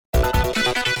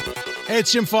Hey,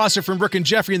 it's Jim Foster from Brooke and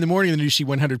Jeffrey in the morning on the New Sheet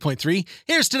 100.3.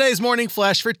 Here's today's morning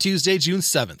flash for Tuesday, June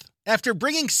 7th. After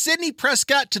bringing Sidney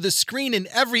Prescott to the screen in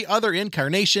every other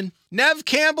incarnation, Neve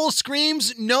Campbell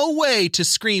screams no way to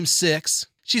Scream 6.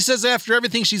 She says after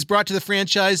everything she's brought to the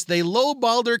franchise, they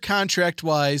lowballed her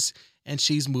contract-wise, and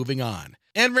she's moving on.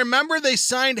 And remember, they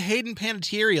signed Hayden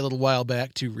Panettiere a little while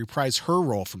back to reprise her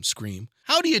role from Scream.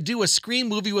 How do you do a Scream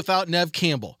movie without Neve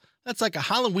Campbell? That's like a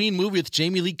Halloween movie with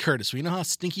Jamie Lee Curtis. We know how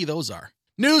stinky those are.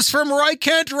 News from Roy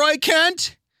Kent. Roy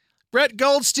Kent! Brett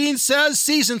Goldstein says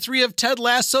season 3 of Ted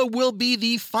Lasso will be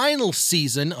the final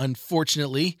season,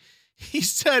 unfortunately. He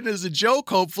said as a joke,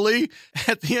 hopefully,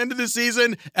 at the end of the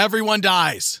season, everyone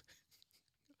dies.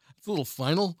 It's a little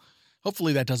final.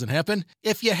 Hopefully that doesn't happen.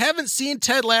 If you haven't seen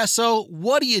Ted Lasso,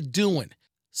 what are you doing?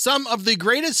 Some of the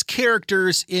greatest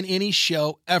characters in any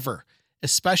show ever,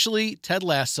 especially Ted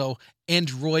Lasso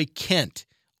and Roy Kent,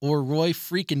 or Roy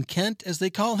freaking Kent, as they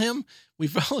call him.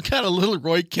 We've all got a little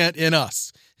Roy Kent in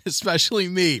us, especially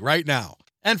me right now.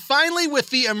 And finally, with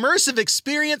the immersive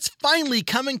experience finally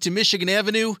coming to Michigan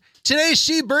Avenue, today's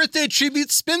She Birthday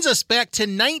tribute spins us back to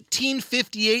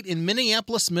 1958 in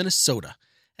Minneapolis, Minnesota,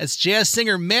 as jazz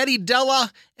singer Maddie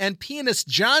Della and pianist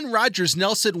John Rogers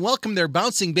Nelson welcomed their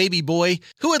bouncing baby boy,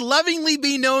 who would lovingly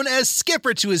be known as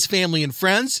Skipper to his family and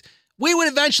friends. We would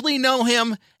eventually know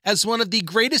him as one of the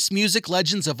greatest music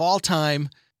legends of all time,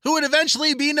 who would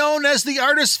eventually be known as the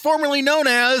artist formerly known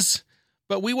as,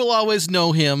 but we will always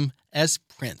know him as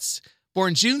Prince.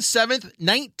 Born June 7th,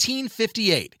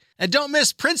 1958. And don't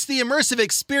miss Prince the Immersive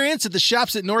Experience at the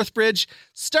shops at Northbridge.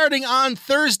 Starting on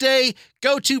Thursday,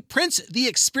 go to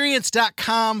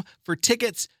princetheexperience.com for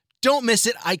tickets. Don't miss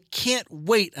it. I can't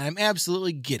wait. I'm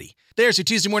absolutely giddy. There's your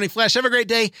Tuesday Morning Flash. Have a great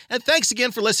day, and thanks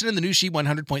again for listening to the New Sheet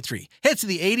 100.3. Hits of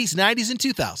the 80s, 90s, and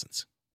 2000s.